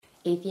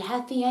If you're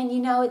happy and you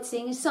know it,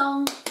 sing a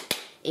song.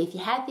 If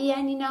you're happy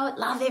and you know it,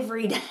 love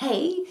every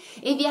day.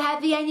 If you're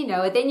happy and you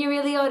know it, then you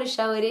really ought to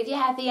show it. If you're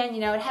happy and you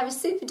know it, have a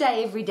super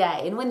day every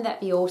day. And wouldn't that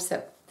be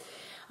awesome?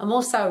 I'm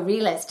also a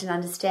realist and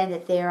understand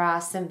that there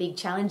are some big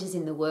challenges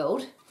in the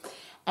world.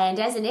 And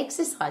as an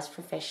exercise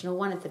professional,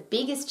 one of the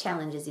biggest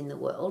challenges in the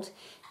world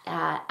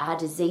are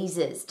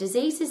diseases.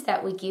 Diseases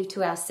that we give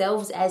to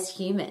ourselves as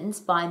humans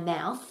by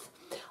mouth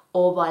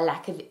or by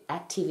lack of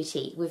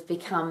activity. We've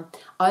become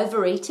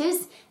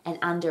overeaters and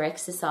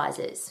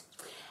under-exercisers.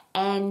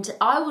 And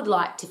I would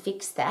like to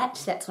fix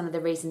that. That's one of the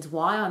reasons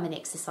why I'm an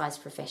exercise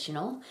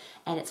professional.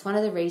 And it's one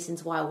of the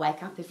reasons why I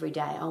wake up every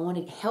day. I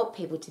want to help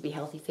people to be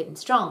healthy, fit and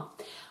strong.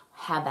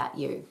 How about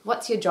you?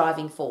 What's your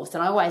driving force?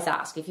 And I always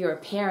ask, if you're a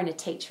parent, a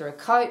teacher, a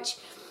coach,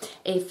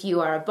 if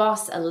you are a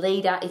boss, a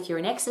leader, if you're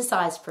an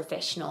exercise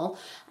professional,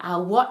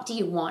 what do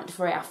you want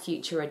for our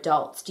future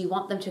adults? Do you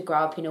want them to grow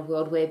up in a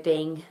world where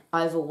being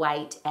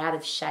overweight, out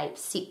of shape,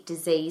 sick,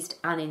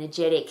 diseased,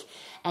 unenergetic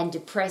and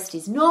depressed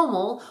is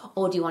normal?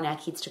 Or do you want our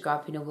kids to grow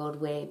up in a world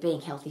where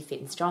being healthy,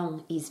 fit and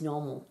strong is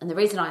normal? And the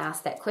reason I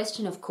ask that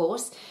question, of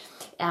course,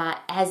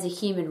 as a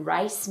human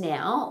race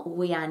now,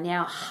 we are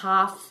now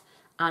half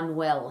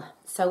unwell.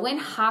 So when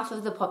half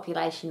of the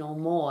population or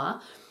more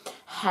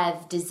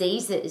have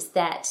diseases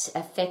that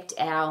affect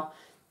our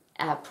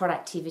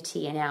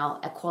productivity and our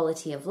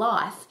quality of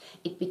life,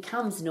 it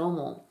becomes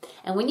normal.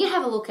 And when you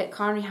have a look at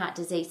coronary heart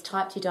disease,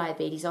 type 2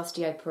 diabetes,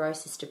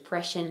 osteoporosis,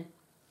 depression,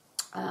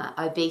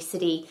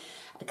 obesity,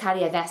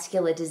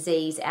 cardiovascular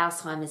disease,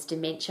 Alzheimer's,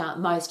 dementia,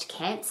 most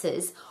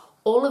cancers,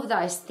 all of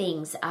those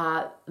things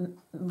are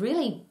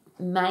really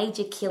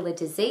major killer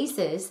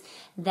diseases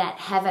that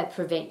have a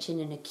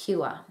prevention and a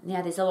cure.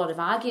 Now, there's a lot of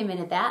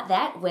argument about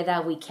that,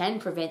 whether we can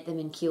prevent them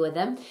and cure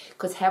them,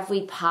 because have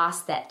we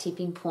passed that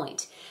tipping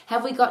point?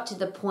 Have we got to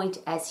the point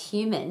as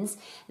humans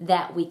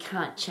that we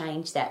can't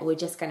change that? We're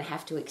just going to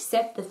have to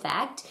accept the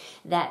fact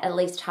that at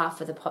least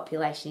half of the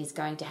population is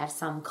going to have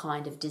some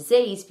kind of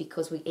disease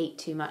because we eat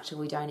too much or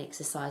we don't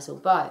exercise or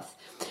both.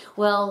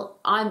 Well,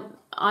 I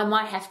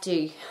might have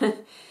to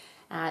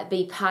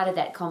be part of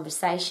that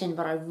conversation,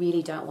 but I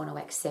really don't want to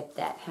accept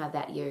that. How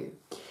about you?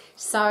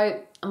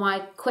 So my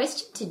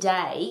question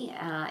today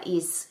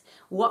is,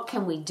 what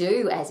can we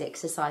do as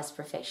exercise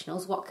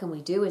professionals? What can we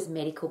do as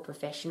medical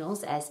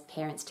professionals, as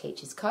parents,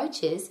 teachers,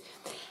 coaches?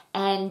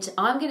 And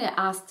I'm going to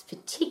ask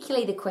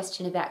particularly the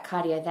question about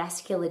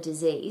cardiovascular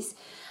disease,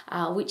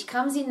 which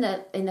comes in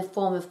the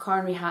form of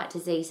coronary heart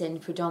disease and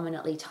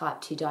predominantly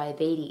type 2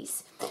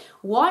 diabetes.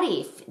 What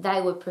if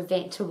they were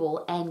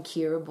preventable and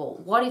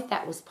curable? What if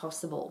that was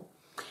possible?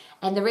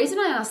 And the reason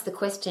I ask the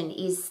question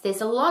is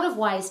there's a lot of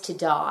ways to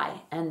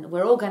die, and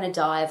we're all going to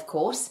die, of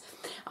course.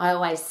 I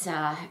always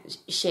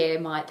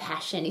share my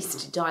passion is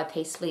to die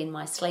peacefully in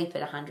my sleep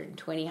at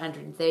 120,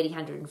 130,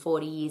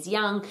 140 years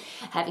young,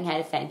 having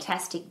had a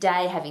fantastic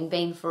day, having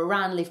been for a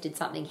run, lifted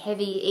something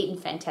heavy, eaten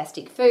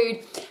fantastic food,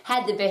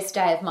 had the best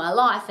day of my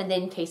life, and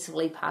then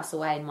peacefully pass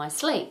away in my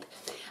sleep.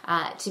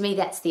 To me,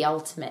 that's the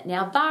ultimate.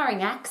 Now,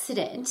 barring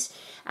accident,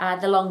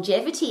 the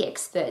longevity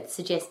experts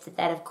suggest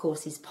that, of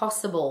course, is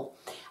possible.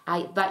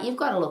 But you've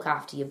got to look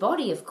after your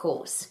body, of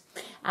course.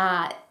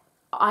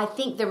 I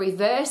think the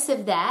reverse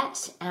of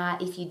that,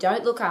 if you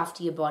don't look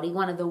after your body,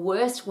 one of the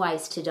worst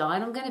ways to die,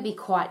 and I'm going to be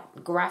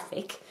quite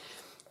graphic,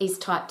 is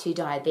type 2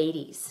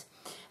 diabetes.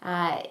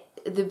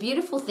 The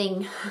beautiful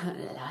thing,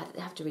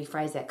 I have to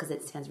rephrase that because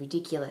it sounds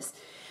ridiculous.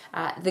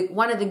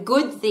 One of the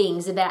good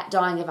things about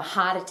dying of a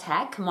heart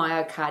attack,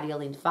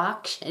 myocardial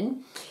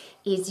infarction,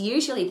 is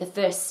usually the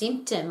first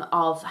symptom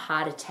of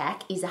heart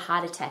attack is a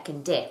heart attack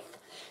and death.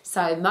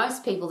 So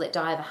most people that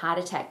die of a heart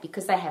attack,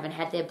 because they haven't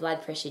had their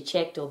blood pressure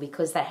checked, or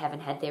because they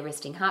haven't had their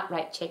resting heart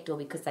rate checked, or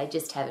because they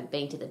just haven't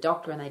been to the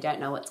doctor and they don't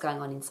know what's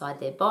going on inside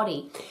their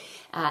body,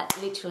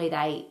 literally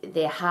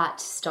their heart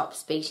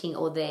stops beating,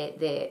 or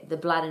the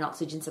blood and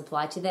oxygen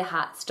supply to their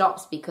heart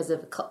stops because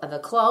of a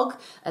clog,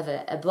 of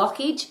a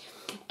blockage,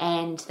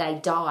 and they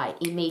die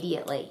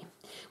immediately,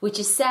 which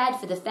is sad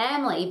for the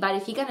family. But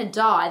if you're going to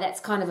die,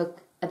 that's kind of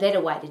a better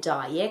way to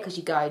die, yeah, because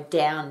you go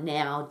down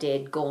now,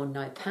 dead, gone,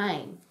 no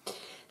pain.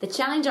 The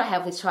challenge I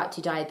have with type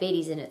 2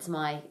 diabetes, and it's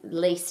my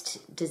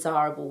least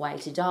desirable way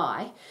to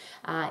die,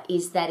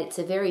 is that it's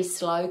a very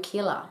slow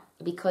killer,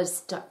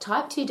 because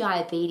type 2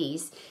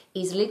 diabetes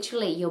is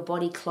literally your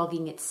body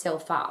clogging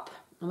itself up.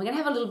 And we're going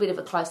to have a little bit of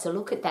a closer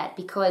look at that,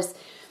 because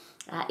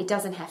it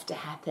doesn't have to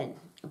happen.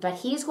 But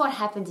here's what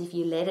happens if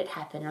you let it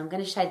happen. And I'm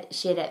going to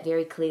share that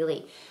very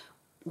clearly.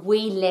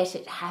 We let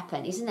it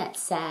happen. Isn't that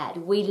sad?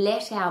 We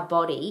let our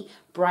body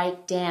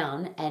break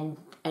down and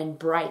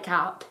break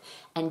up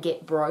and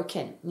get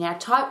broken. Now,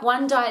 type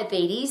 1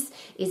 diabetes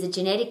is a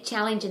genetic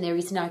challenge and there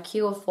is no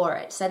cure for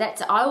it. So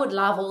I would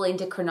love all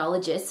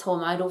endocrinologists,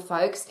 hormonal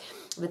folks,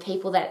 the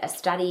people that are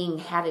studying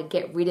how to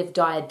get rid of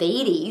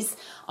diabetes.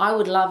 I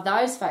would love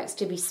those folks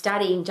to be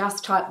studying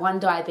just type 1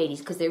 diabetes,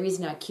 because there is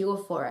no cure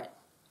for it.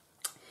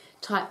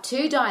 Type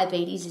 2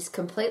 diabetes is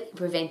completely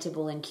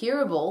preventable and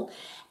curable,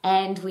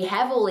 and we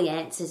have all the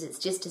answers. It's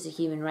just as a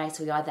human race,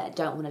 we either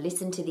don't want to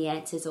listen to the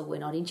answers, or we're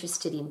not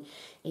interested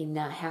in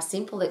how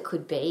simple it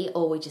could be,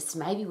 or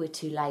maybe we're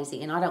too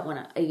lazy. And I don't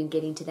want to even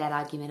get into that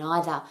argument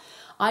either.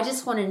 I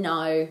just want to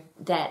know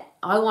that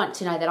I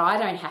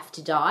don't have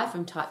to die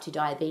from type 2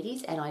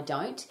 diabetes, and I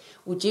don't.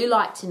 Would you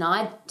like to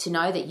know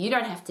that you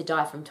don't have to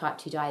die from type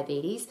 2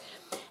 diabetes?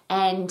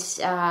 And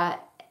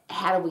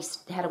how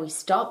do we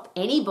stop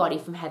anybody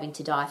from having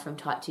to die from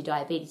type 2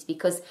 diabetes?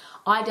 Because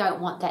I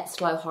don't want that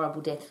slow, horrible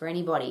death for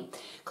anybody.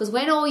 Because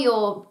when all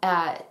your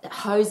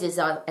hoses,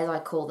 as I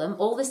call them,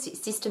 all the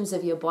systems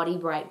of your body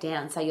break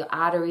down, so your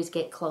arteries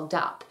get clogged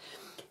up,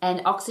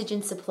 and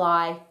oxygen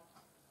supply,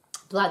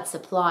 blood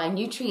supply,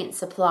 nutrient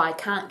supply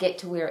can't get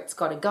to where it's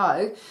got to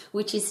go,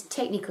 which is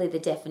technically the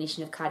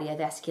definition of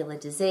cardiovascular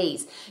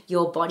disease.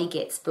 Your body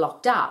gets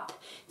blocked up.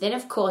 Then,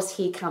 of course,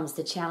 here comes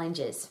the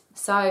challenges.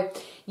 So,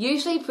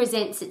 usually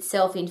presents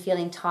itself in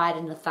feeling tired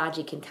and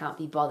lethargic and can't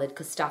be bothered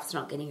because stuff's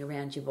not getting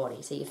around your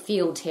body. So you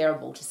feel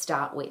terrible to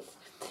start with.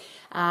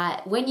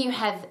 When you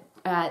have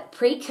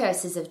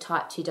precursors of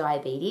type 2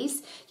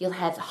 diabetes, you'll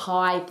have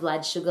high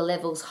blood sugar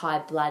levels, high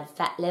blood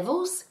fat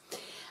levels.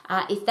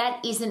 If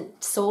that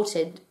isn't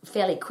sorted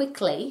fairly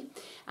quickly,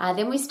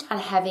 then we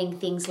start having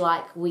things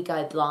like we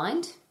go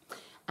blind.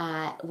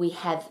 We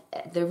have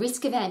the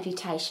risk of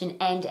amputation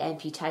and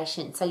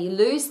amputation. So you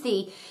lose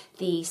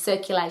the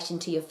circulation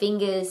to your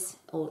fingers,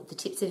 or the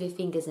tips of your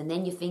fingers, and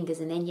then your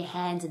fingers, and then your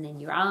hands, and then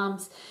your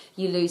arms.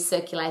 You lose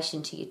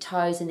circulation to your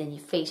toes, and then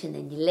your feet, and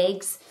then your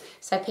legs.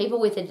 So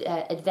people with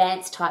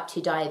advanced type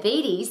 2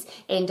 diabetes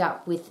end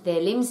up with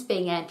their limbs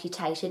being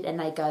amputated, and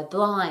they go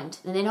blind.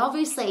 And then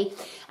obviously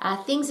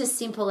things as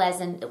simple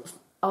as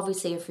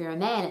obviously, if you're a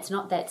man, it's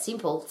not that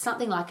simple.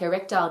 Something like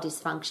erectile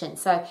dysfunction.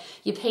 So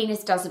your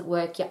penis doesn't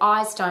work, your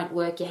eyes don't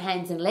work, your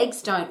hands and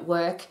legs don't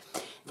work.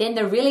 Then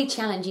the really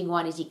challenging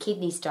one is your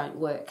kidneys don't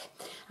work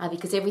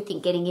because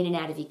everything getting in and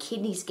out of your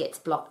kidneys gets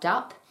blocked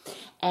up.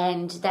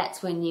 And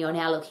that's when you're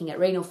now looking at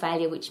renal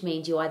failure, which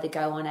means you either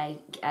go on a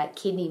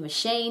kidney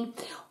machine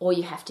or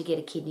you have to get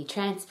a kidney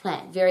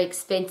transplant. Very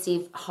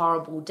expensive,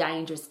 horrible,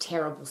 dangerous,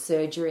 terrible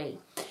surgery.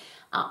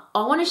 I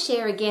want to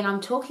share again,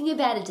 I'm talking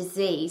about a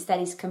disease that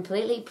is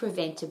completely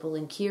preventable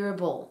and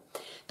curable,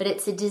 but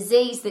it's a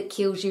disease that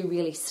kills you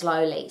really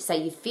slowly. So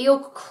you feel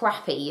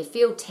crappy, you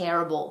feel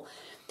terrible,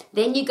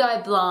 then you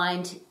go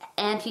blind,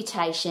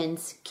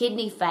 amputations,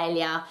 kidney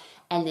failure,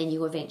 and then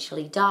you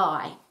eventually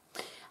die.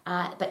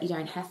 But you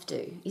don't have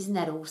to. Isn't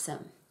that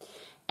awesome?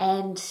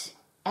 And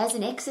as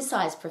an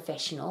exercise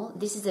professional,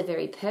 this is a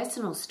very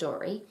personal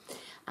story.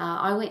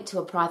 I went to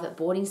a private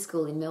boarding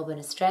school in Melbourne,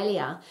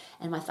 Australia,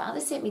 and my father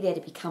sent me there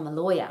to become a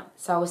lawyer.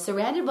 So I was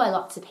surrounded by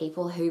lots of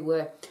people who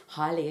were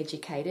highly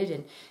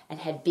educated and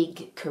had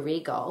big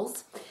career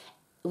goals,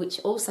 which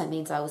also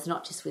means I was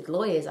not just with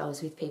lawyers, I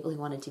was with people who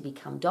wanted to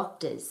become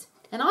doctors.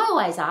 And I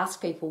always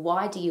ask people,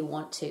 why do you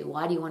want to?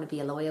 Why do you want to be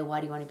a lawyer? Why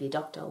do you want to be a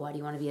doctor? Why do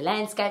you want to be a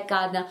landscape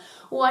gardener?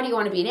 Why do you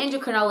want to be an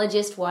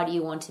endocrinologist? Why do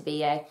you want to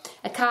be a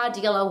car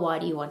dealer? Why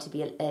do you want to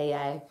be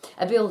a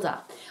builder?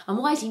 I'm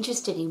always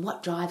interested in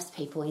what drives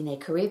people in their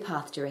career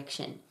path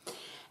direction.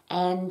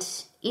 And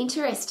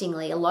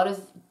interestingly, a lot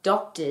of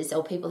doctors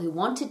or people who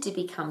wanted to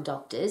become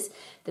doctors,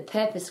 the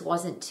purpose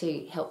wasn't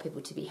to help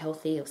people to be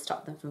healthy or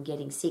stop them from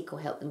getting sick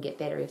or help them get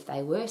better if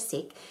they were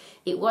sick.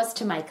 It was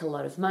to make a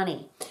lot of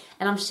money.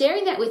 And I'm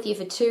sharing that with you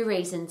for two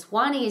reasons.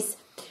 One is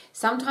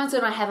sometimes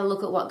when I have a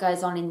look at what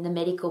goes on in the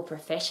medical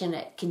profession,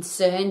 it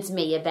concerns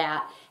me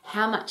about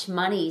how much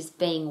money is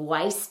being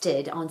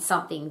wasted on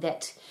something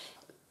that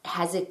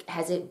has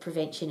a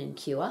prevention and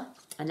cure.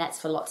 And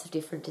that's for lots of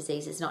different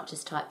diseases, not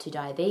just type 2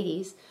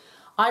 diabetes.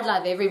 I'd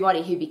love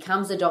everybody who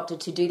becomes a doctor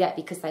to do that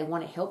because they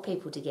want to help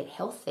people to get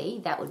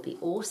healthy. That would be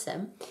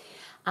awesome.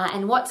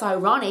 And what's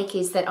ironic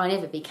is that I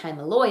never became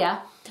a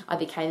lawyer. I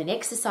became an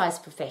exercise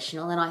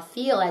professional, and I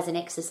feel as an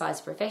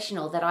exercise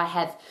professional that I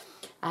have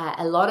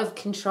a lot of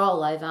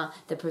control over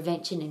the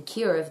prevention and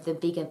cure of the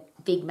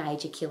big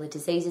major killer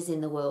diseases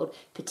in the world,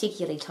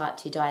 particularly type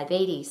 2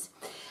 diabetes.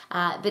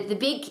 But the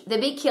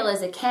big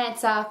killers are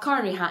cancer,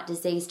 coronary heart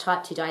disease,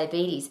 type 2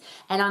 diabetes.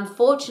 And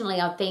unfortunately,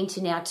 I've been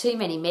to now too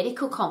many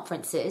medical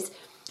conferences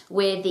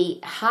where the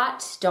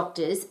heart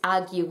doctors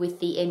argue with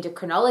the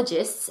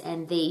endocrinologists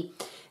and the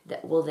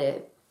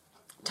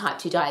type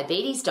 2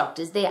 diabetes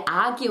doctors. They're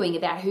arguing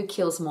about who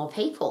kills more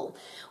people.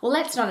 Well,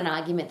 that's not an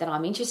argument that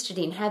I'm interested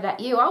in. How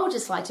about you? I would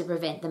just like to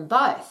prevent them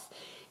both.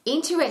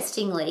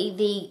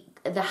 Interestingly,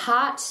 the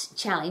heart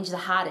challenge, the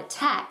heart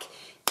attack,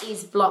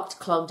 is blocked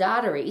clogged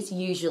arteries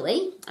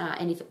usually,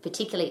 and if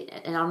particularly,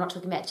 and I'm not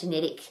talking about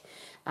genetic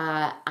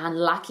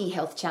unlucky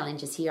health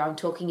challenges here. I'm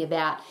talking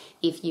about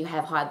if you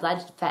have high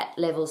blood fat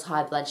levels,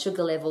 high blood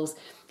sugar levels,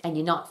 and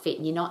you're not fit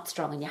and you're not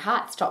strong and your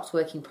heart stops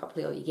working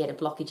properly, or you get a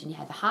blockage and you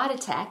have a heart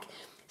attack.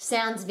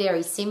 Sounds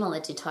very similar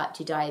to type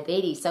 2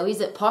 diabetes. So is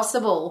it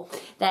possible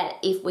that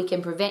if we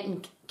can prevent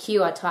and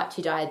cure type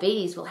 2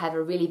 diabetes, we'll have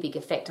a really big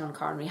effect on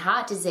coronary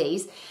heart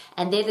disease?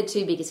 And they're the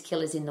two biggest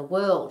killers in the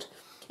world.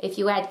 If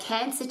you add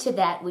cancer to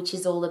that, which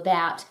is all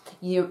about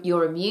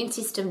your immune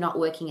system not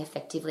working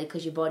effectively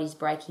because your body's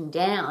breaking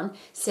down,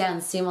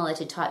 sounds similar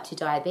to type 2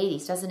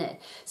 diabetes, doesn't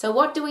it? So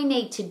what do we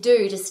need to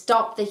do to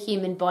stop the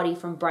human body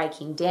from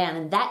breaking down?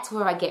 And that's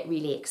where I get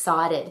really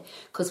excited,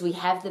 because we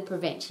have the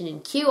prevention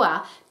and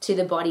cure to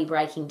the body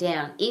breaking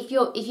down. If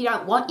you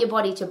don't want your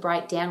body to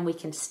break down, we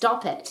can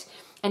stop it.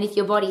 And if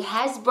your body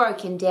has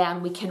broken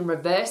down, we can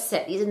reverse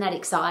it. Isn't that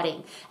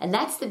exciting? And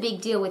that's the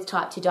big deal with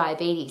type 2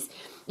 diabetes.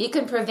 You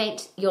can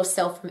prevent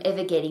yourself from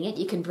ever getting it.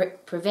 You can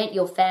prevent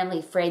your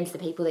family, friends, the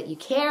people that you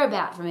care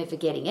about from ever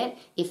getting it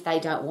if they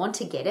don't want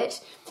to get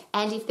it.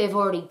 And if they've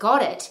already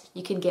got it,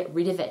 you can get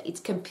rid of it. It's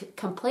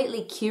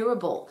completely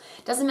curable.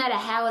 Doesn't matter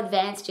how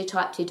advanced your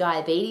type 2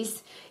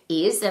 diabetes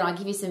is, and I'll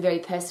give you some very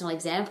personal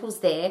examples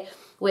there,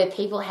 where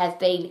people have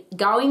been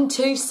going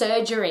to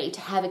surgery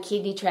to have a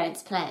kidney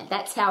transplant.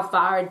 That's how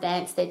far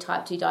advanced their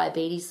type 2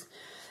 diabetes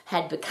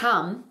had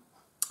become.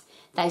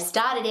 They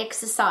started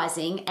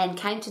exercising and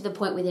came to the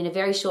point within a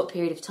very short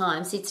period of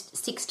time,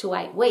 6 to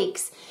 8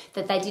 weeks,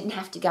 that they didn't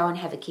have to go and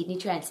have a kidney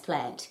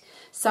transplant.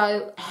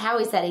 So how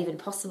is that even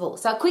possible?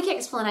 So a quick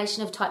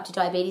explanation of type 2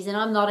 diabetes, and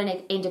I'm not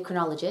an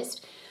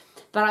endocrinologist,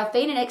 but I've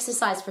been an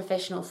exercise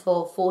professional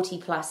for 40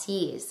 plus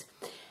years.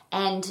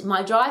 And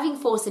my driving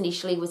force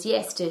initially was,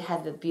 yes, to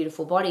have a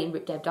beautiful body and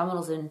ripped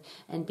abdominals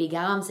and big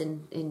arms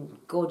and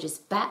gorgeous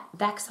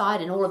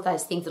backside and all of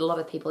those things that a lot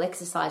of people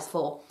exercise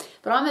for.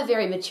 But I'm a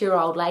very mature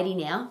old lady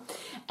now,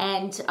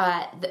 and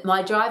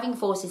my driving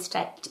force is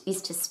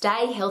to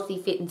stay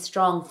healthy, fit and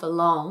strong for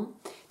long,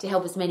 to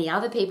help as many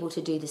other people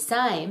to do the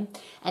same,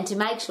 and to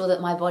make sure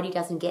that my body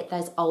doesn't get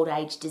those old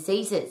age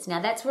diseases.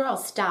 Now that's where I'll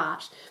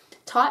start.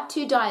 Type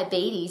 2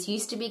 diabetes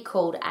used to be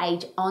called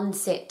age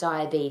onset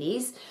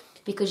diabetes,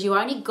 because you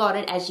only got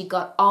it as you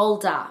got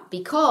older,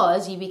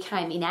 because you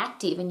became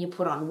inactive and you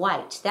put on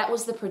weight. That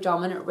was the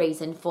predominant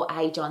reason for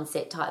age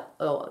onset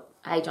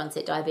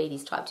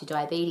diabetes, type 2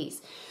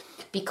 diabetes.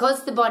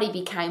 Because the body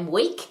became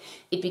weak,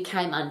 it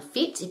became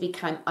unfit, it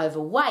became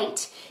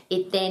overweight,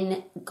 it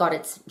then got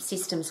its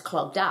systems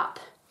clogged up.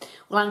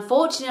 Well,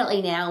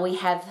 unfortunately now we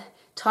have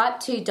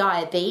type 2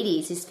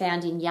 diabetes is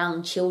found in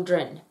young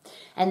children.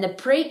 And the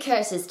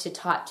precursors to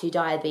type 2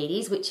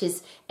 diabetes, which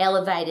is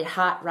elevated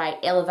heart rate,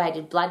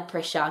 elevated blood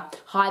pressure,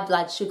 high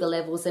blood sugar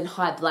levels and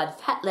high blood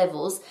fat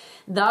levels,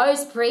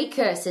 those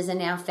precursors are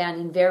now found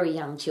in very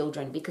young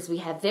children, because we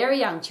have very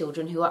young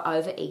children who are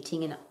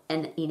overeating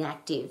and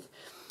inactive.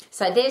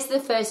 So there's the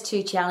first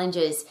two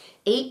challenges.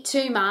 Eat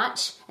too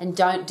much and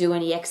don't do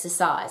any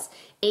exercise.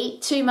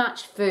 Eat too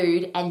much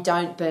food and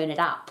don't burn it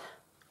up.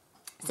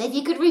 So if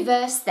you could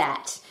reverse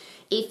that,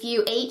 if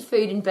you eat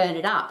food and burn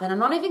it up, and I'm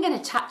not even going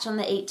to touch on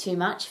the eat too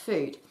much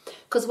food,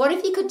 because what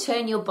if you could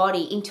turn your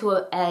body into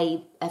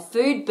a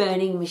food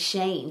burning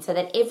machine so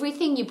that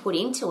everything you put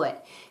into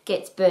it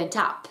gets burnt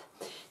up?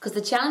 Because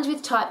the challenge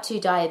with type 2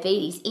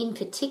 diabetes in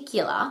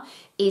particular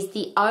is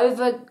the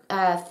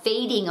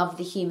feeding of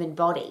the human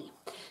body.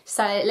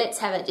 So let's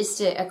have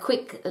just a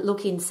quick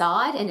look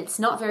inside, and it's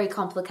not very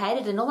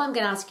complicated, and all I'm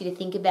going to ask you to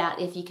think about,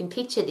 if you can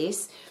picture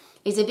this,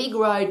 is a big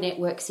road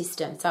network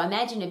system. So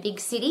imagine a big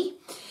city.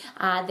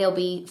 There'll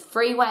be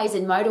freeways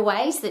and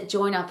motorways that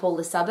join up all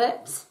the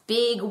suburbs,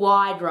 big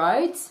wide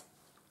roads.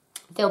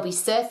 There'll be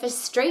surface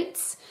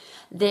streets.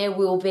 There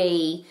will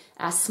be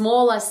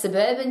smaller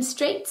suburban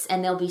streets,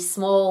 and there'll be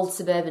small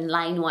suburban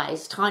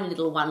laneways, tiny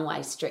little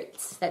one-way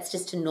streets. That's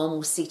just a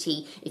normal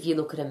city if you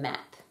look at a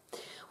map.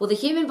 Well, the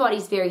human body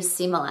is very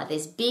similar.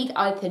 There's big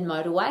open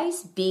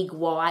motorways, big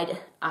wide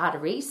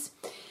arteries.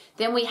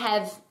 Then we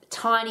have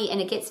tiny, and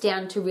it gets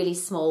down to really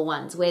small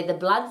ones where the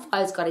blood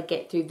flow's got to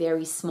get through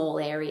very small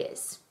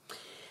areas.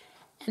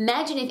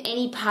 Imagine if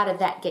any part of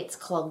that gets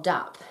clogged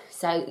up.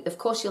 So, of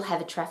course, you'll have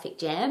a traffic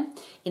jam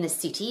in a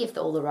city if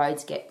all the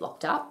roads get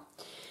blocked up,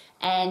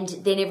 and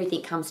then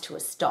everything comes to a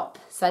stop.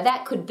 So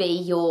that could be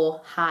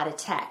your heart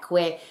attack,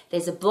 where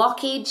there's a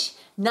blockage,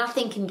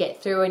 nothing can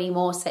get through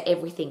anymore, so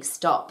everything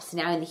stops.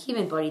 Now, in the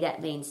human body,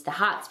 that means the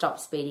heart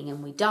stops beating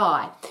and we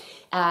die.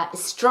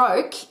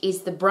 Stroke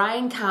is the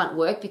brain can't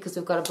work because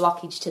we've got a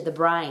blockage to the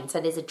brain.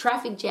 So there's a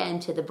traffic jam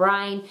to the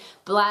brain,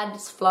 blood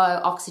flow,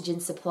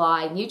 oxygen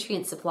supply,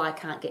 nutrient supply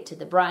can't get to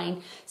the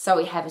brain, so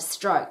we have a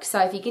stroke. So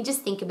if you can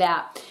just think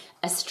about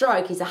a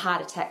stroke is a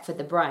heart attack for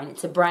the brain.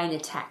 It's a brain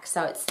attack,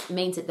 so it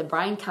means that the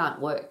brain can't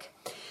work.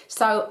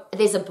 So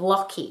there's a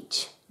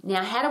blockage.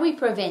 Now, how do we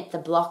prevent the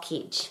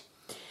blockage?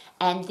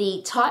 And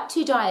the type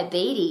 2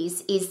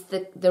 diabetes is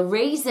the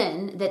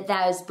reason that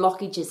those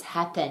blockages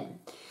happen.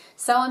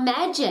 So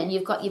imagine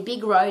you've got your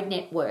big road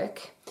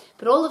network,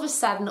 but all of a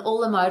sudden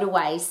all the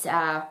motorways,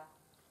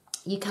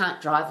 you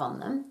can't drive on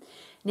them.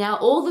 Now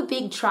all the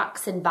big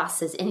trucks and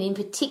buses, and in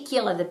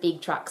particular the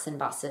big trucks and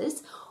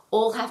buses,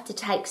 all have to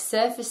take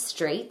surface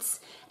streets.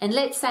 And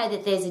let's say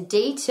that there's a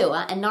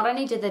detour, and not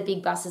only do the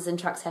big buses and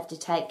trucks have to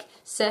take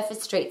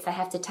surface streets, they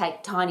have to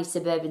take tiny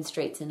suburban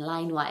streets and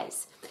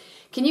laneways.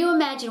 Can you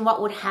imagine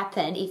what would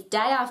happen if day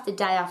after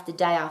day after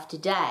day after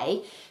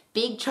day,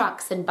 big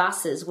trucks and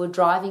buses were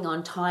driving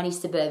on tiny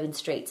suburban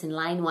streets and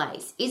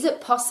laneways? Is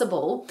it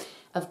possible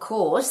of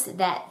course,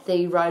 that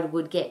the road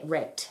would get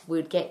wrecked. We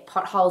would get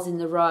potholes in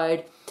the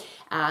road.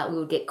 We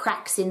would get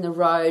cracks in the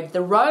road.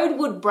 The road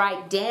would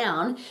break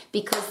down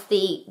because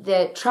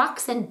the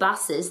trucks and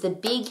buses, the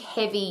big,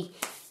 heavy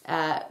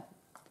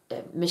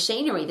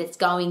machinery that's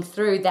going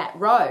through that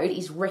road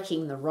is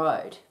wrecking the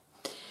road.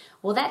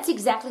 Well, that's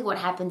exactly what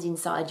happens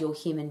inside your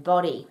human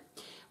body.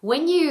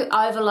 When you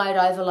overload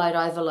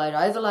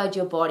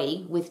your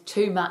body with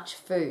too much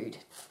food,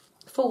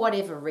 for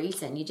whatever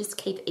reason, you just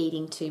keep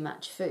eating too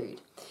much food,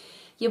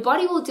 your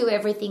body will do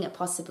everything it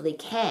possibly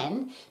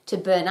can to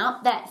burn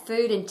up that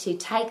food and to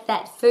take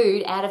that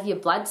food out of your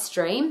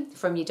bloodstream,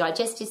 from your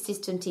digestive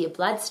system to your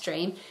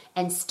bloodstream,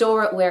 and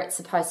store it where it's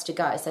supposed to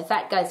go. So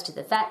fat goes to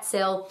the fat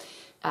cell,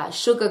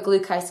 sugar,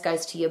 glucose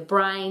goes to your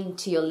brain,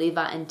 to your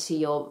liver, and to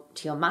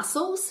your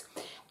muscles,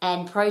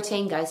 and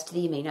protein goes to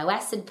the amino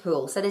acid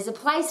pool. So there's a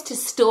place to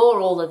store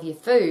all of your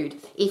food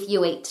if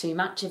you eat too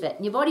much of it.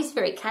 And your body's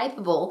very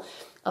capable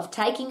of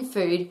taking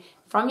food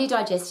from your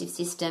digestive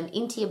system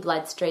into your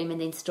bloodstream and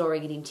then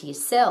storing it into your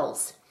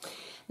cells.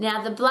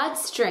 Now, the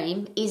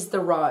bloodstream is the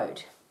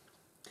road.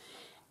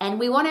 And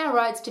we want our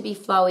roads to be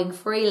flowing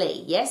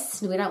freely.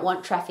 Yes, we don't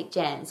want traffic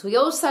jams. We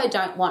also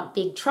don't want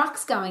big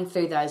trucks going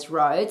through those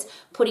roads,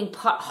 putting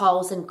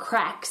potholes and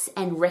cracks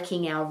and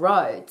wrecking our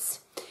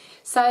roads.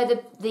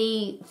 So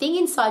the thing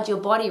inside your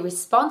body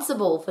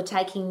responsible for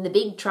taking the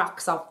big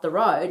trucks off the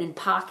road and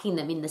parking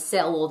them in the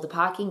cell or the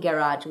parking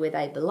garage where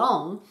they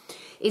belong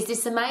is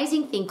this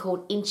amazing thing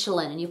called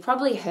insulin. And you've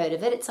probably heard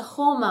of it. It's a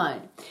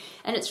hormone.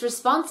 And it's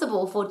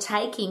responsible for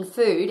taking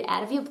food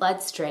out of your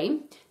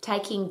bloodstream,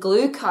 taking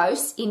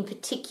glucose in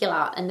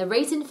particular. And the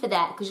reason for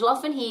that, because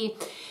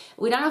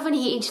we don't often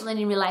hear insulin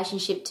in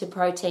relationship to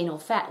protein or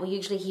fat. We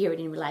usually hear it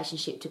in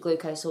relationship to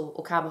glucose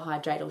or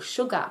carbohydrate or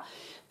sugar,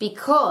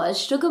 because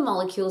sugar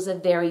molecules are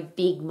very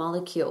big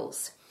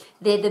molecules.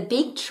 They're the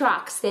big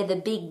trucks, they're the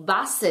big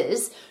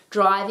buses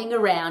driving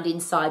around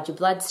inside your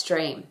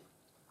bloodstream.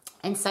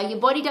 And so your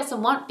body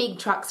doesn't want big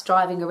trucks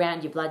driving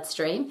around your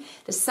bloodstream.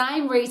 The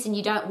same reason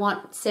you don't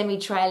want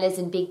semi-trailers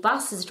and big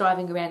buses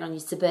driving around on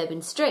your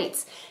suburban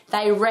streets.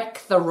 They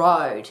wreck the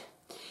road.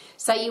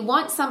 So you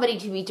want somebody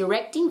to be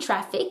directing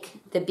traffic,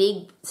 the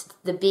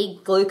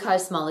big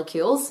glucose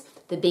molecules,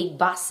 the big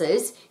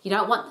buses. You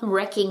don't want them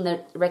wrecking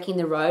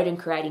the road and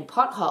creating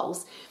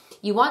potholes.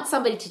 You want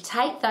somebody to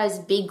take those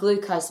big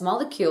glucose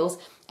molecules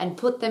and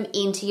put them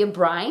into your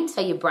brain, so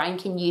your brain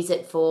can use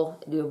it for,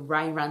 your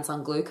brain runs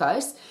on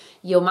glucose,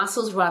 your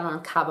muscles run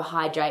on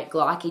carbohydrate,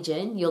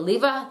 glycogen, your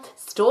liver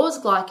stores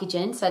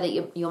glycogen so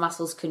that your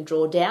muscles can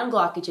draw down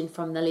glycogen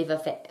from the liver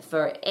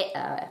for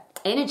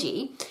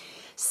energy.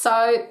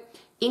 So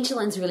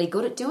insulin's really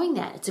good at doing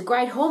that. It's a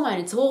great hormone,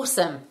 it's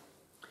awesome.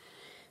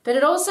 But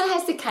it also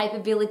has the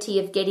capability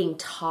of getting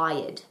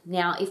tired.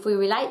 Now, if we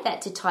relate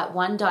that to type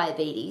 1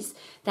 diabetes,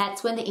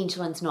 that's when the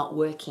insulin's not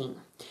working.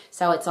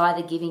 So it's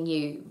either giving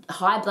you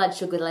high blood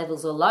sugar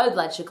levels or low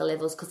blood sugar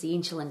levels because the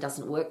insulin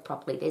doesn't work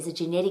properly. There's a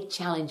genetic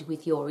challenge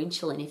with your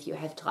insulin if you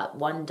have type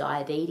 1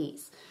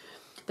 diabetes.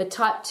 But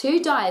type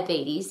 2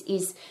 diabetes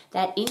is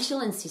that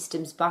insulin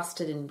system's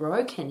busted and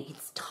broken.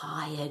 It's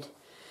tired.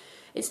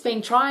 It's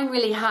been trying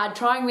really hard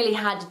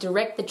to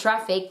direct the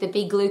traffic, the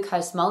big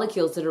glucose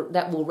molecules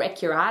that will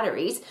wreck your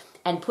arteries,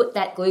 and put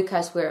that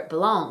glucose where it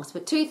belongs.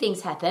 But two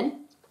things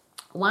happen.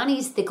 One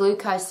is the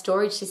glucose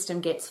storage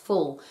system gets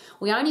full.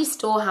 We only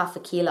store half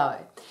a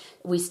kilo.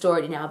 We store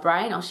it in our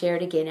brain. I'll share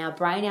it again. Our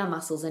brain, our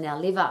muscles, and our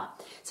liver.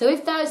 So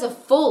if those are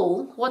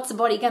full, what's the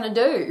body going to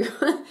do?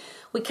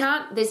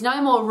 There's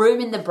no more room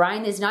in the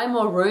brain. There's no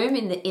more room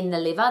in the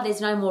liver.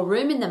 There's no more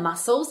room in the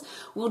muscles.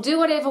 We'll do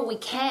whatever we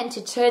can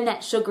to turn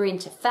that sugar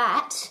into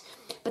fat.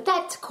 But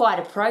that's quite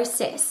a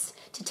process.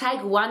 To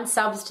take one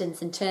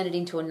substance and turn it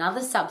into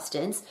another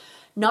substance,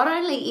 not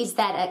only is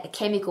that a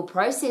chemical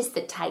process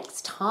that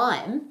takes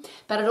time,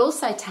 but it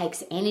also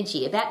takes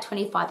energy. About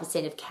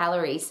 25% of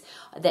calories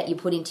that you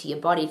put into your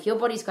body. If your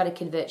body's got to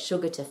convert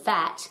sugar to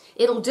fat,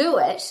 it'll do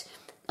it.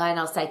 And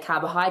I'll say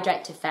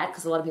carbohydrate to fat,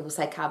 because a lot of people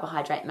say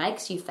carbohydrate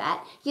makes you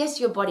fat. Yes,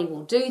 your body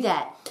will do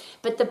that.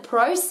 But the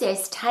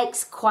process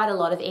takes quite a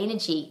lot of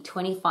energy.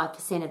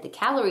 25% of the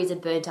calories are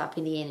burnt up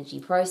in the energy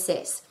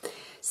process.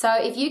 So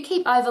if you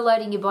keep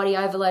overloading your body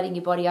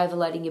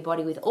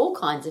with all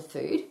kinds of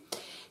food,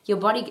 your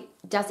body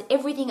does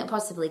everything it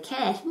possibly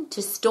can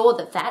to store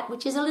the fat,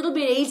 which is a little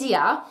bit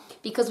easier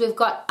because we've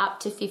got up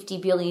to 50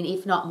 billion,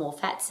 if not more,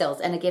 fat cells.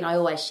 And again, I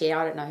always share,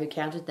 I don't know who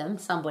counted them,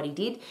 somebody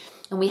did.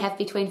 And we have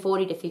between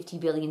 40 to 50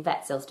 billion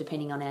fat cells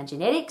depending on our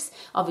genetics.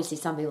 Obviously,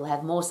 some people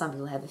have more, some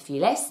people have a few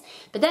less.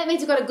 But that means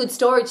we've got a good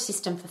storage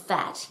system for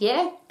fat,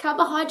 yeah?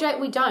 Carbohydrate,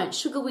 we don't.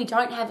 Sugar, we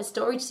don't have a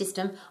storage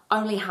system,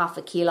 only half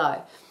a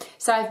kilo.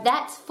 So if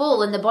that's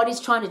full and the body's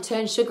trying to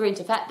turn sugar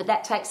into fat, but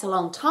that takes a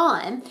long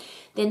time,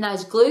 then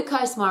those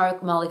glucose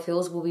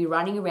molecules will be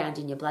running around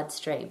in your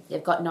bloodstream.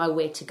 They've got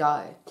nowhere to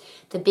go.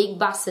 The big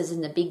buses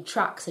and the big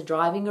trucks are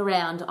driving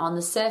around on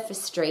the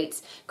surface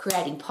streets,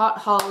 creating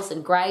potholes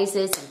and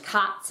grazes and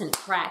cuts and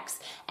cracks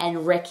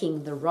and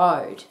wrecking the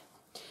road.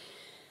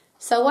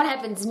 So what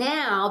happens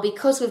now,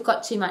 because we've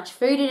got too much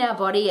food in our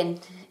body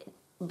and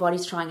the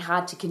body's trying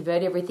hard to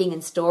convert everything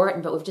and store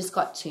it, but we've just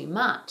got too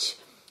much,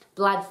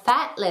 blood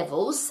fat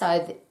levels, so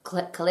the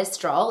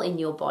cholesterol in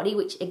your body,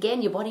 which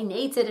again, your body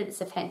needs it and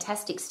it's a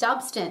fantastic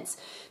substance.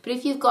 But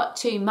if you've got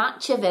too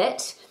much of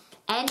it,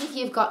 and if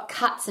you've got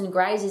cuts and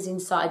grazes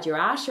inside your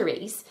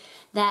arteries,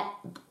 that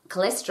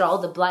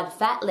cholesterol, the blood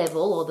fat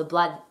level, or the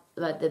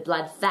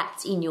blood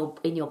fats in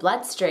your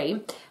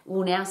bloodstream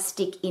will now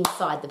stick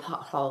inside the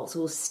potholes,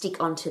 will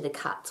stick onto the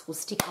cuts, will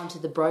stick onto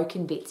the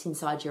broken bits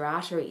inside your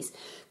arteries,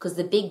 because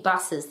the big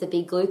buses, the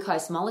big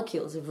glucose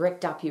molecules have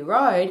wrecked up your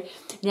road.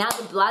 Now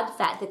the blood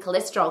fat, the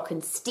cholesterol,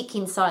 can stick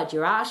inside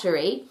your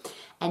artery,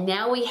 and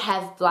now we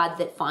have blood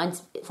that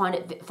finds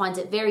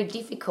it very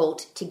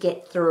difficult to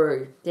get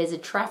through. There's a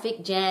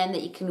traffic jam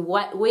that you can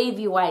weave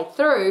your way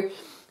through,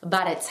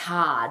 but it's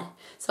hard.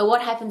 So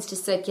what happens to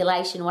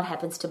circulation? What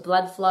happens to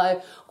blood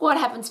flow? What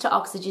happens to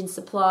oxygen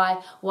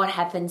supply? What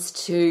happens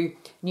to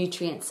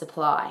nutrient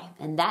supply?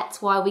 And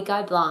that's why we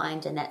go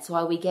blind, and that's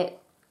why we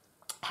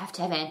have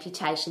to have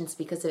amputations,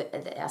 because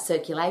our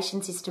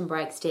circulation system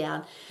breaks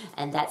down,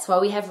 and that's why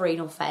we have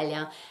renal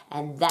failure,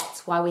 and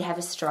that's why we have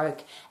a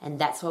stroke, and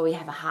that's why we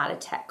have a heart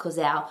attack, because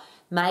our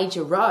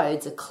major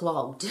roads are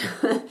clogged.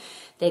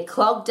 They're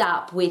clogged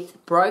up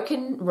with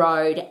broken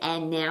road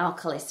and now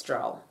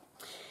cholesterol.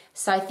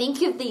 So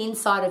think of the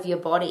inside of your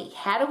body.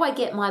 How do I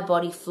get my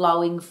body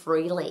flowing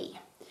freely?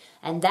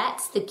 And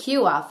that's the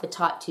cure for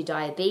type 2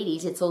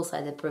 diabetes. It's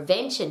also the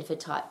prevention for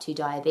type 2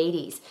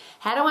 diabetes.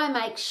 How do I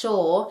make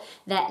sure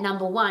that,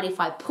 number one,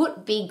 if I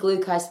put big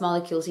glucose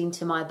molecules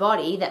into my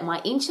body, that my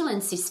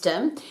insulin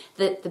system,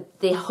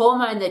 the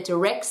hormone that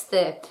directs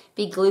the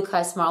big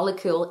glucose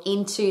molecule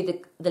into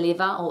the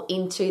liver or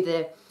into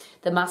the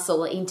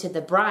muscle or into the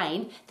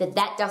brain,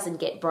 that doesn't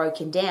get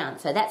broken down.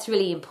 So that's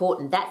really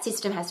important. That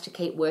system has to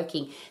keep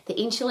working. The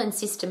insulin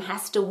system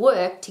has to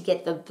work to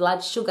get the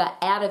blood sugar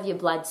out of your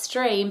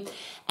bloodstream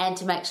and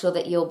to make sure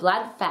that your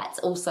blood fats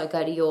also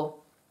go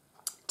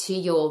to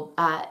your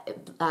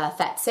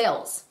fat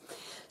cells.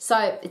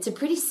 So it's a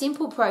pretty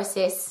simple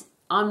process.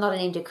 I'm not an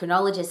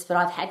endocrinologist, but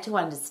I've had to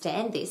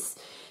understand this,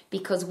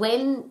 because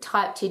when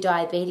type 2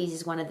 diabetes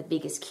is one of the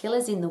biggest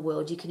killers in the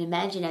world, you can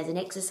imagine, as an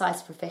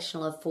exercise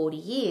professional of 40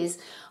 years,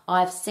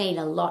 I've seen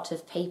a lot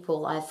of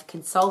people, I've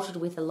consulted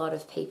with a lot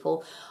of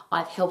people,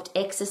 I've helped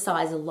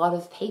exercise a lot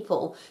of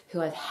people who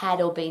have had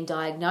or been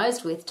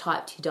diagnosed with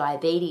type 2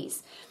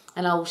 diabetes.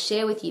 And I will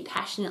share with you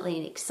passionately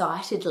and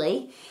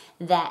excitedly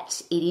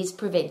that it is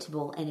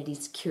preventable and it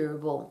is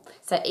curable.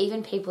 So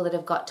even people that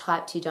have got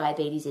type 2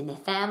 diabetes in their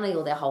family,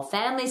 or their whole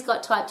family's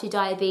got type 2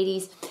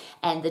 diabetes,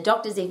 and the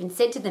doctors even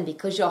said to them,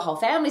 because your whole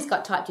family's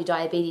got type 2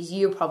 diabetes,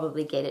 you'll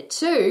probably get it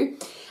too.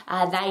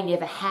 They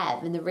never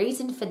have. And the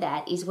reason for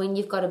that is when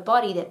you've got a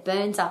body that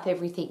burns up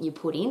everything you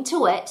put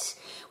into it,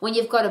 when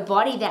you've got a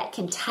body that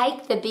can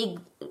take the big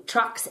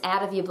trucks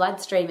out of your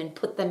bloodstream and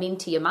put them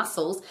into your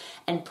muscles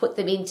and put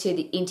them into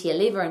your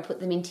liver and put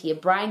them into your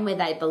brain where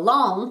they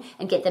belong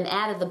and get them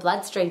out of the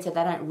bloodstream so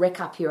they don't wreck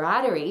up your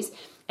arteries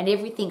and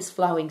everything's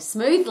flowing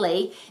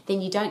smoothly,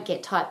 then you don't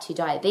get type 2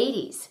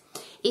 diabetes.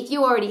 If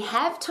you already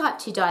have type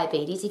 2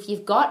 diabetes, if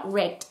you've got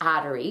wrecked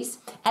arteries,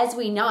 as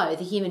we know,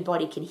 the human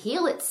body can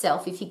heal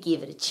itself if you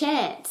give it a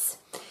chance.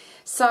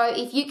 So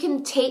if you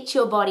can teach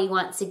your body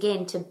once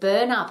again to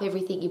burn up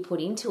everything you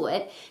put into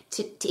it,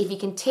 if you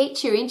can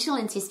teach your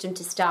insulin system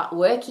to start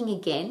working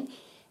again,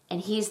 and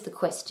here's the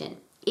question.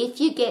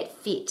 If you get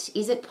fit,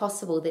 is it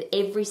possible that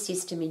every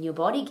system in your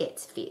body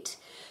gets fit?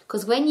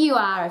 Because when you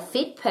are a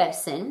fit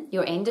person,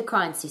 your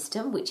endocrine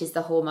system, which is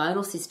the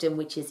hormonal system,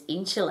 which is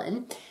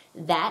insulin,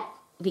 that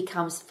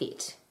becomes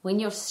fit. When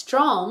you're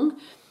strong,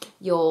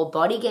 your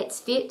body gets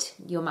fit,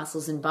 your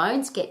muscles and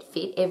bones get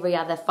fit, every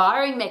other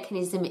firing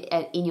mechanism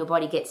in your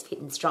body gets fit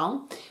and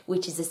strong,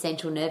 which is the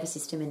central nervous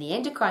system and the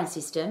endocrine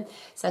system.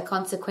 So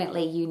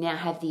consequently, you now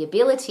have the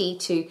ability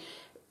to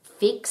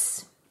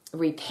fix,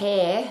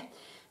 repair,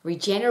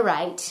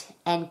 regenerate,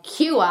 and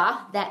cure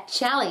that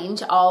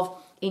challenge of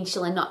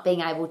insulin not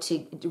being able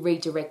to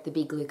redirect the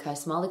big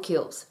glucose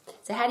molecules.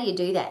 So how do you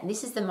do that? And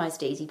this is the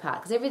most easy part,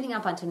 because everything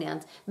up until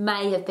now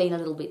may have been a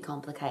little bit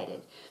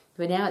complicated.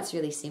 But now it's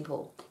really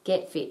simple.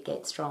 Get fit,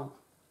 get strong.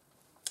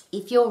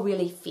 If you're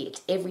really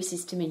fit, every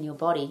system in your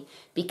body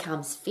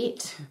becomes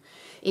fit.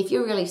 If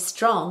you're really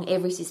strong,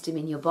 every system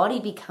in your body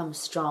becomes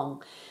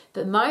strong.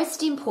 But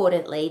most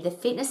importantly, the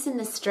fitness and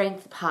the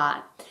strength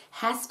part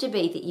has to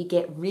be that you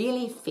get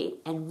really fit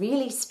and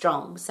really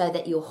strong so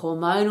that your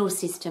hormonal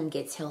system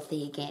gets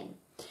healthy again.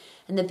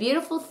 And the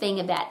beautiful thing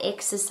about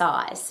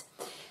exercise,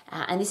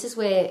 and this is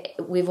where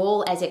we've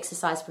all, as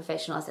exercise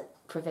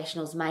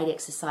professionals, made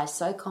exercise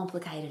so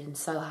complicated and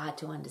so hard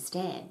to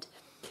understand.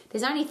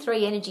 There's only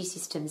 3 energy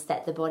systems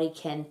that the body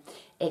can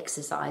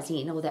exercise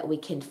in, or that we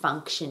can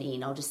function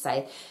in. I'll just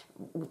say,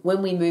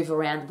 when we move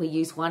around, we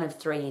use one of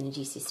 3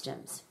 energy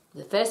systems.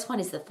 The first one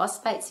is the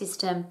phosphate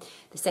system,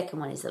 the second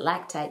one is the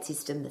lactate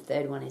system, the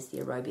third one is the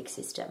aerobic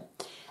system.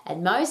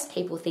 And most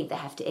people think they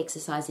have to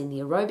exercise in the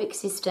aerobic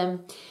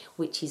system,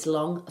 which is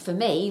long,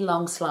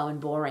 slow and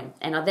boring.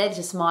 And they're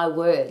just my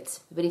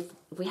words. But if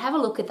we have a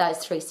look at those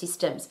three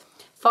systems,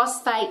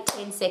 phosphate,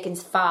 10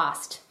 seconds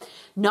fast.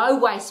 No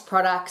waste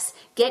products,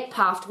 get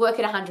puffed, work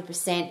at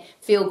 100%,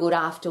 feel good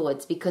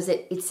afterwards, because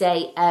it's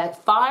a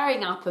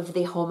firing up of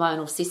the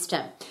hormonal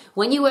system.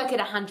 When you work at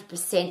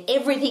 100%,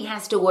 everything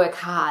has to work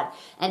hard,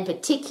 and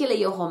particularly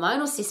your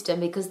hormonal system,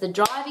 because the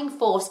driving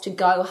force to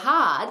go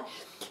hard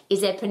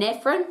is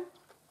epinephrine,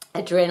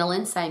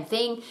 adrenaline, same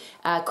thing,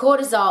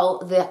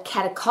 cortisol, the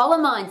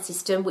catecholamine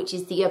system, which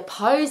is the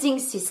opposing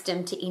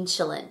system to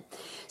insulin.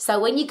 So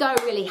when you go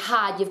really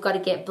hard, you've got to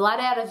get fat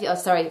out of your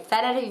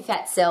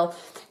fat cell,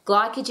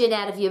 glycogen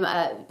out of your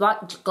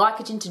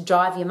glycogen to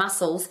drive your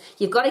muscles.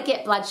 You've got to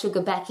get blood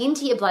sugar back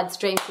into your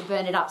bloodstream to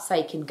burn it up so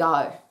you can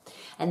go.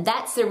 And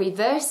that's the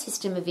reverse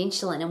system of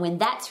insulin. And when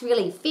that's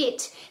really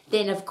fit,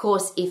 then of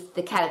course, if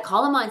the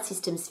catecholamine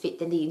system's fit,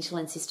 then the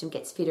insulin system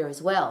gets fitter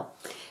as well.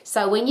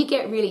 So when you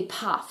get really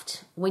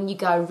puffed, when you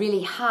go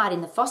really hard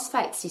in the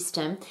phosphate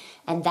system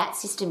and that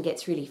system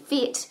gets really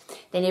fit,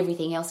 then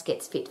everything else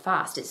gets fit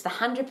fast. It's the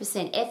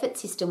 100% effort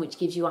system which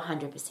gives you a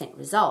 100%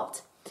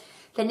 result.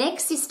 The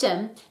next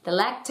system, the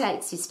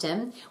lactate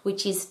system,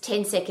 which is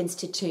 10 seconds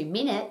to 2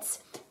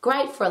 minutes,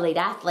 great for elite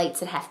athletes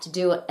that have to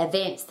do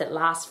events that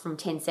last from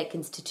 10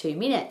 seconds to 2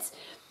 minutes.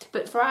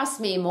 But for us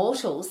mere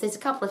mortals, there's a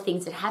couple of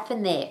things that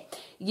happen there.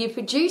 You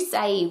produce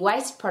a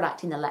waste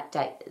product in the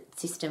lactate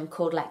system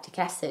called lactic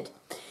acid.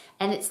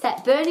 And it's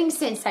that burning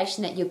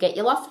sensation that you'll get.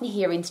 You'll often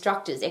hear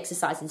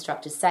exercise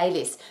instructors say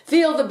this,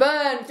 feel the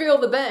burn, feel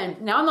the burn.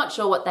 Now, I'm not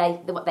sure what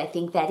they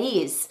think that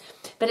is,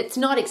 but it's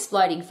not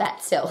exploding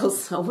fat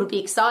cells. It would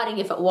be exciting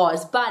if it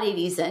was, but it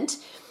isn't.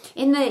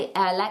 In the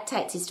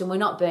lactate system, we're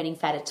not burning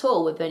fat at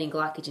all. We're burning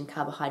glycogen,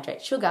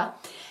 carbohydrate, sugar.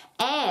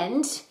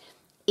 And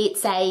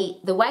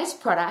the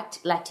waste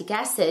product, lactic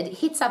acid,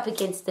 hits up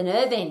against the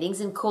nerve endings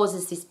and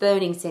causes this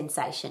burning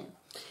sensation.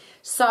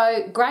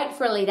 So great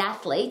for elite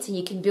athletes, and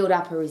you can build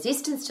up a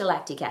resistance to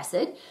lactic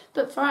acid,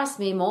 but for us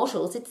mere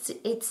mortals,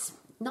 it's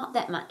not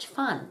that much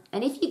fun.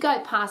 And if you go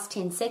past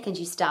 10 seconds,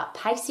 you start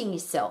pacing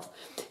yourself.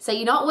 So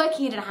you're not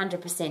working at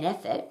 100%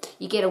 effort.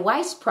 You get a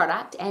waste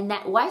product, and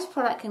that waste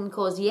product can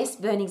cause, yes,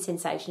 burning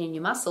sensation in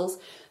your muscles,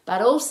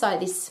 but also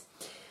this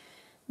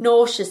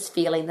nauseous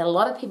feeling that a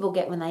lot of people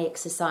get when they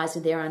exercise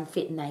when they're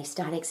unfit and they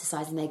start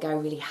exercising, they go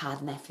really hard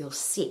and they feel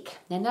sick.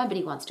 Now,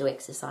 nobody wants to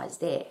exercise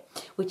there,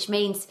 which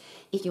means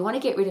if you want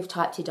to get rid of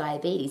type 2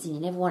 diabetes and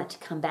you never want it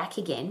to come back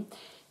again,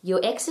 your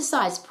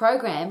exercise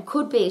program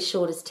could be as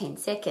short as 10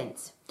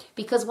 seconds.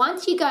 Because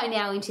once you go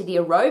now into the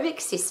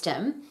aerobic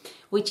system,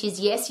 which is,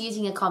 yes,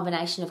 using a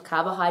combination of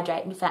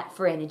carbohydrate and fat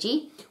for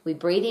energy, we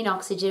breathe in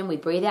oxygen, we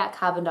breathe out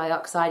carbon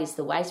dioxide is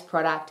the waste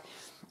product.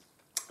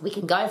 We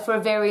can go for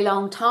a very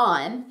long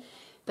time,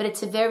 but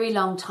it's a very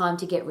long time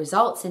to get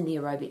results in the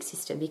aerobic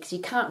system because you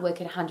can't work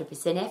at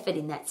 100% effort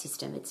in that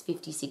system. It's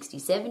 50, 60,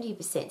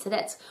 70%. So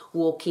that's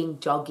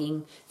walking,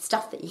 jogging,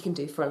 stuff that you can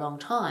do for a long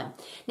time.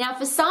 Now,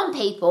 for some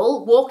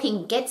people,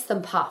 walking gets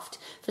them puffed.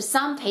 For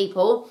some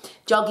people,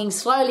 jogging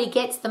slowly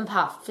gets them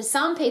puffed. For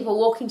some people,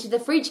 walking to the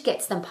fridge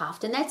gets them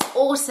puffed. And that's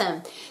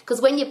awesome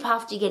because when you're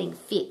puffed, you're getting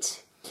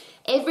fit.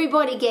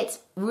 Everybody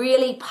gets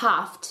really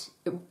puffed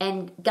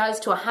and goes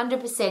to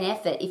 100%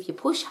 effort if you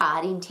push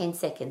hard in 10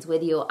 seconds,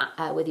 whether you're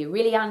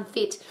really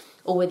unfit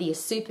or whether you're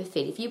super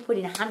fit. If you put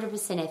in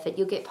 100% effort,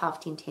 you'll get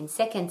puffed in 10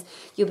 seconds.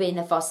 You'll be in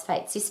the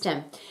phosphate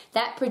system.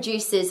 That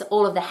produces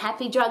all of the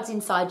happy drugs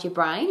inside your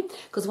brain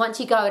because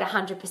once you go at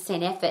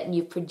 100% effort and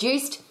you've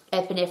produced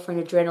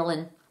epinephrine,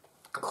 adrenaline,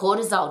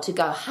 cortisol to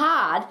go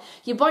hard,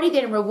 your body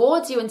then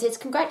rewards you and says,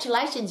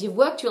 congratulations, you've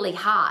worked really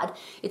hard.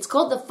 It's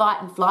called the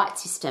fight and flight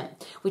system,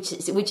 which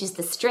is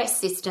the stress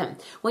system.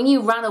 When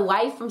you run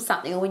away from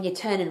something or when you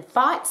turn and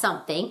fight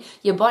something,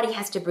 your body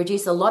has to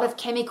produce a lot of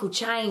chemical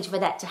change for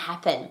that to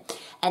happen.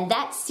 And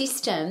that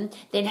system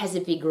then has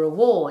a big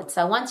reward.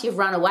 So once you've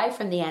run away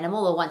from the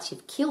animal or once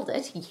you've killed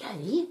it,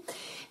 yay,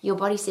 your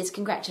body says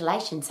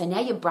congratulations. So now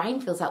your brain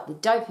fills up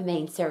with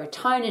dopamine,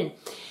 serotonin,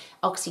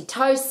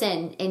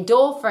 oxytocin,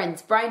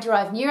 endorphins,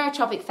 brain-derived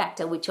neurotropic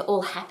factor, which are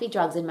all happy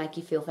drugs and make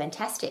you feel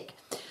fantastic.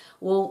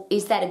 Well,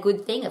 is that a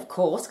good thing? Of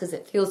course, because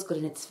it feels good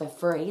and it's for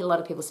free. A lot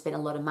of people spend a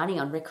lot of money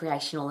on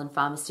recreational and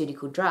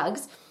pharmaceutical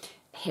drugs.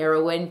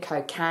 Heroin,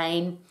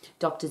 cocaine,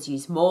 doctors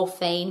use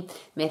morphine,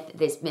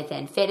 there's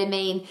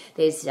methamphetamine,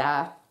 there's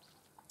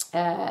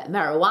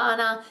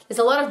marijuana. There's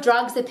a lot of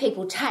drugs that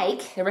people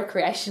take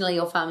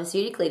recreationally or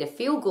pharmaceutically to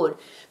feel good.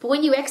 But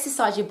when you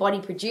exercise, your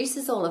body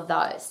produces all of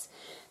those.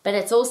 But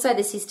it's also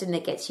the system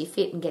that gets you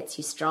fit and gets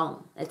you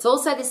strong. It's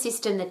also the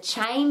system that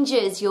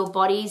changes your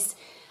body's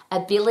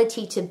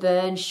ability to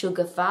burn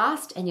sugar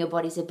fast and your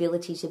body's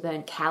ability to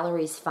burn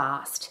calories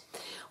fast.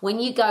 When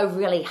you go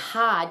really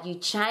hard, you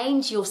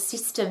change your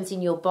systems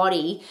in your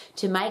body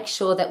to make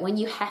sure that when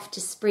you have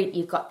to sprint,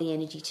 you've got the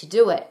energy to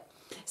do it.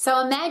 So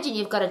imagine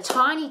you've got a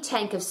tiny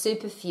tank of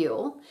super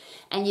fuel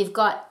and you've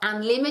got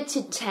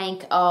unlimited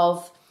tank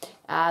of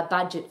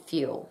budget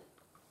fuel.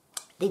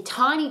 The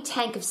tiny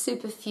tank of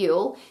super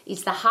fuel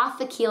is the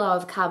 1/2 kilo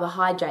of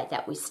carbohydrate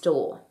that we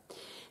store.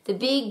 The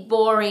big,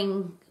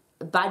 boring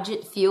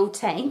budget fuel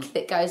tank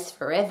that goes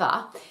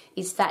forever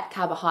is fat,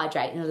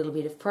 carbohydrate, and a little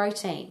bit of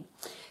protein.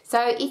 So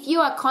if you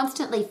are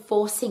constantly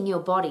forcing your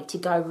body to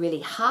go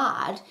really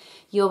hard,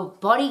 your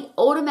body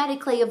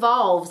automatically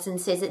evolves and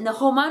says, and the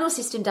hormonal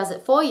system does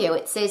it for you.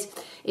 It says,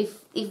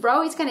 if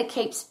Roey's going to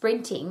keep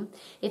sprinting,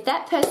 if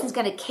that person's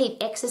going to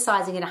keep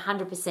exercising at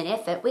 100%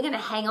 effort, we're going to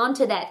hang on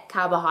to that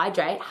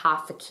carbohydrate,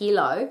 1/2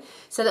 kilo,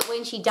 so that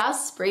when she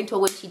does sprint or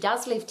when she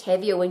does lift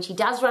heavy or when she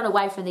does run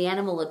away from the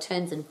animal or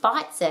turns and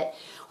fights it,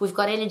 we've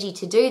got energy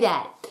to do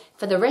that.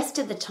 For the rest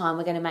of the time,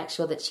 we're going to make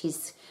sure that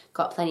she's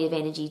got plenty of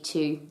energy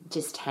to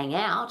just hang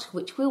out,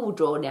 which we will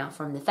draw now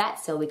from the fat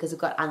cell because we've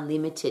got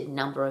unlimited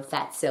number of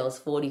fat cells,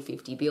 40,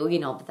 50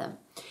 billion of them.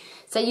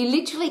 So you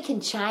literally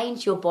can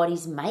change your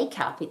body's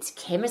makeup, its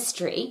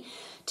chemistry,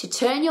 to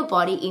turn your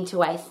body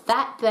into a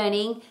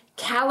fat-burning,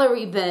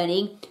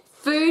 calorie-burning,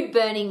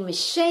 food-burning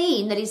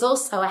machine that is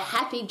also a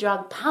happy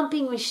drug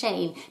pumping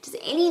machine. Does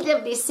any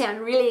of this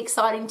sound really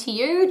exciting to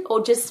you or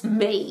just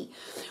me?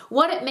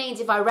 What it means,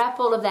 if I wrap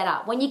all of that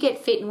up, when you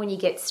get fit and when you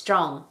get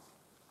strong,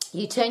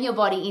 you turn your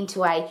body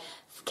into a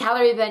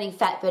calorie-burning,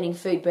 fat-burning,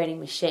 food-burning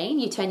machine.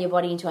 You turn your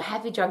body into a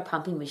happy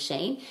drug-pumping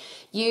machine.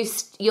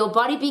 Your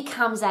body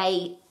becomes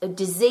a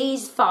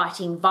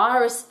disease-fighting,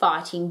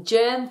 virus-fighting,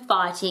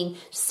 germ-fighting,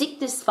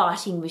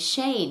 sickness-fighting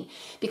machine.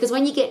 Because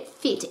when you get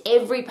fit,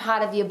 every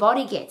part of your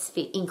body gets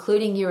fit,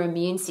 including your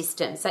immune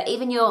system. So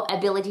even your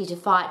ability to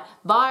fight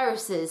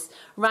viruses,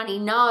 runny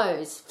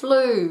nose,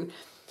 flu,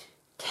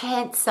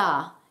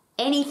 cancer,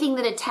 anything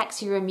that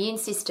attacks your immune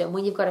system,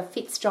 when you've got a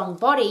fit, strong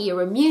body,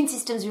 your immune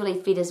system's really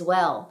fit as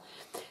well.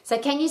 So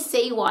can you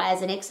see why,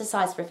 as an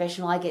exercise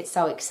professional, I get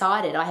so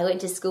excited? I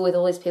went to school with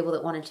all these people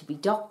that wanted to be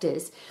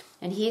doctors,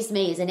 and here's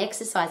me as an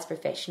exercise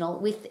professional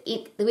with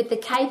the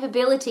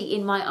capability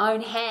in my own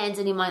hands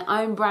and in my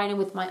own brain and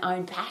with my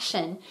own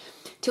passion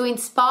to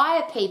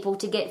inspire people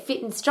to get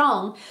fit and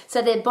strong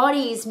so their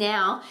body is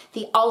now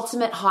the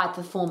ultimate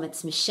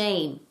high-performance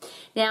machine.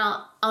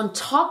 Now, on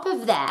top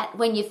of that,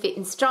 when you're fit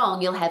and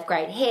strong, you'll have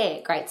great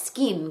hair, great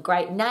skin,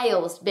 great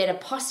nails, better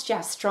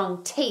posture,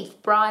 strong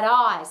teeth, bright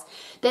eyes,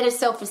 better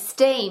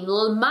self-esteem,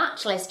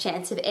 much less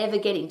chance of ever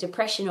getting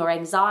depression or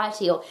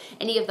anxiety or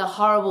any of the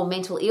horrible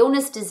mental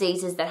illness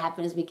diseases that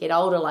happen as we get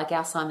older, like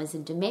Alzheimer's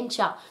and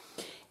dementia.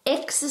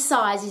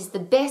 Exercise is the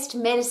best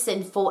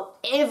medicine for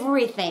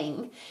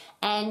everything,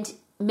 and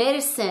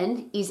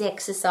medicine is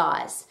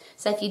exercise.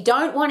 So if you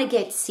don't want to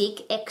get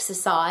sick,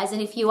 exercise.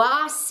 And if you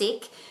are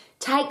sick,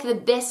 take the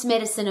best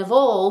medicine of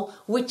all,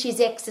 which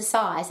is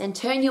exercise, and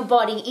turn your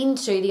body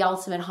into the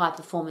ultimate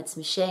high-performance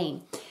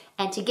machine.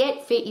 And to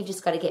get fit, you've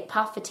just got to get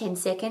puffed for 10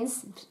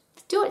 seconds.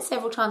 Do it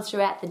several times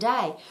throughout the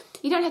day.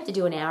 You don't have to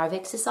do an hour of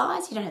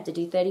exercise. You don't have to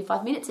do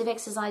 35 minutes of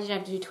exercise. You don't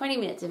have to do 20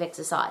 minutes of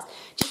exercise.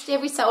 Just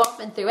every so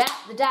often throughout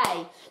the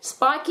day,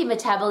 spike your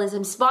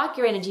metabolism, spike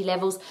your energy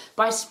levels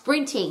by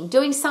sprinting,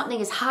 doing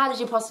something as hard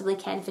as you possibly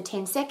can for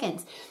 10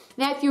 seconds.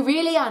 Now, if you're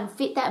really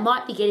unfit, that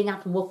might be getting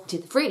up and walking to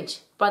the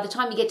fridge. By the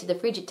time you get to the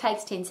fridge, it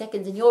takes 10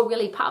 seconds and you're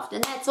really puffed,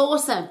 and that's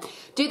awesome.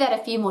 Do that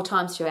a few more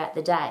times throughout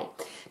the day.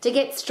 To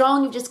get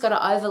strong, you've just got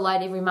to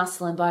overload every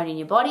muscle and bone in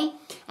your body,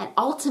 and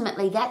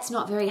ultimately that's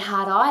not very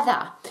hard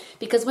either,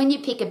 because when you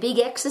pick a big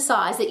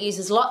exercise that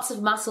uses lots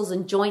of muscles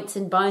and joints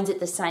and bones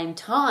at the same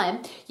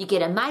time, you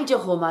get a major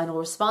hormonal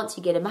response,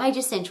 you get a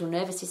major central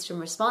nervous system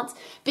response.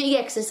 Big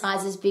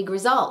exercises, big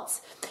results.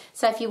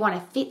 So if you want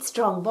a fit,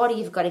 strong body,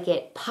 you've got to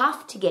get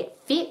puffed to get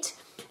fit,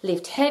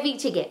 lift heavy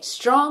to get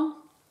strong,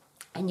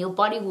 and your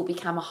body will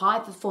become a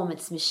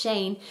high-performance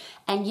machine.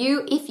 And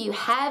if you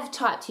have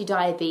type 2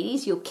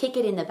 diabetes, you'll kick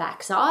it in the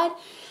backside.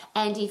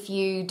 And if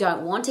you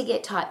don't want to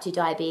get type 2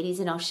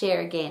 diabetes, and I'll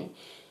share again,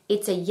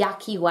 it's a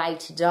yucky way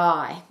to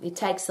die. It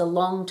takes a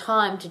long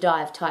time to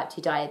die of type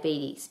 2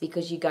 diabetes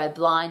because you go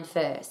blind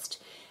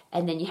first,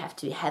 and then you have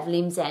to have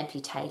limbs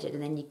amputated,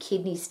 and then your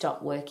kidneys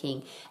stop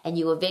working, and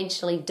you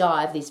eventually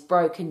die of this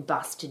broken,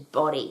 busted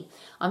body.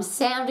 I'm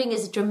sounding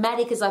as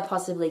dramatic as I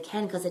possibly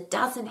can because it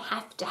doesn't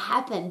have to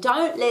happen.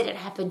 Don't let it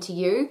happen to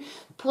you.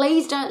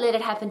 Please don't let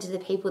it happen to the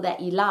people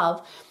that you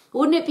love.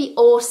 Wouldn't it be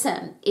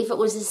awesome if it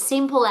was as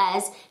simple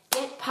as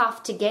get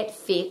puffed to get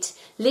fit,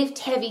 lift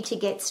heavy to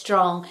get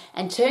strong,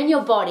 and turn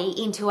your body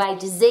into a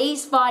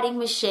disease-fighting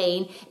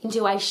machine,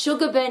 into a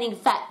sugar-burning,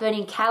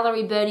 fat-burning,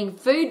 calorie-burning,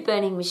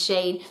 food-burning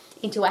machine,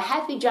 into a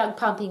happy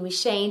drug-pumping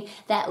machine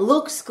that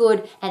looks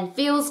good and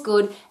feels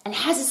good and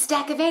has a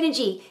stack of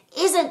energy.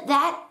 Isn't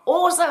that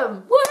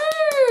awesome?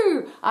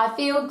 Woohoo! I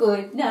feel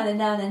good. Na.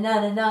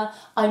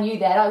 I knew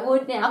that I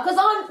would now because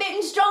I'm fit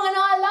and strong and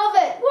I love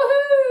it.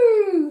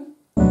 Woohoo!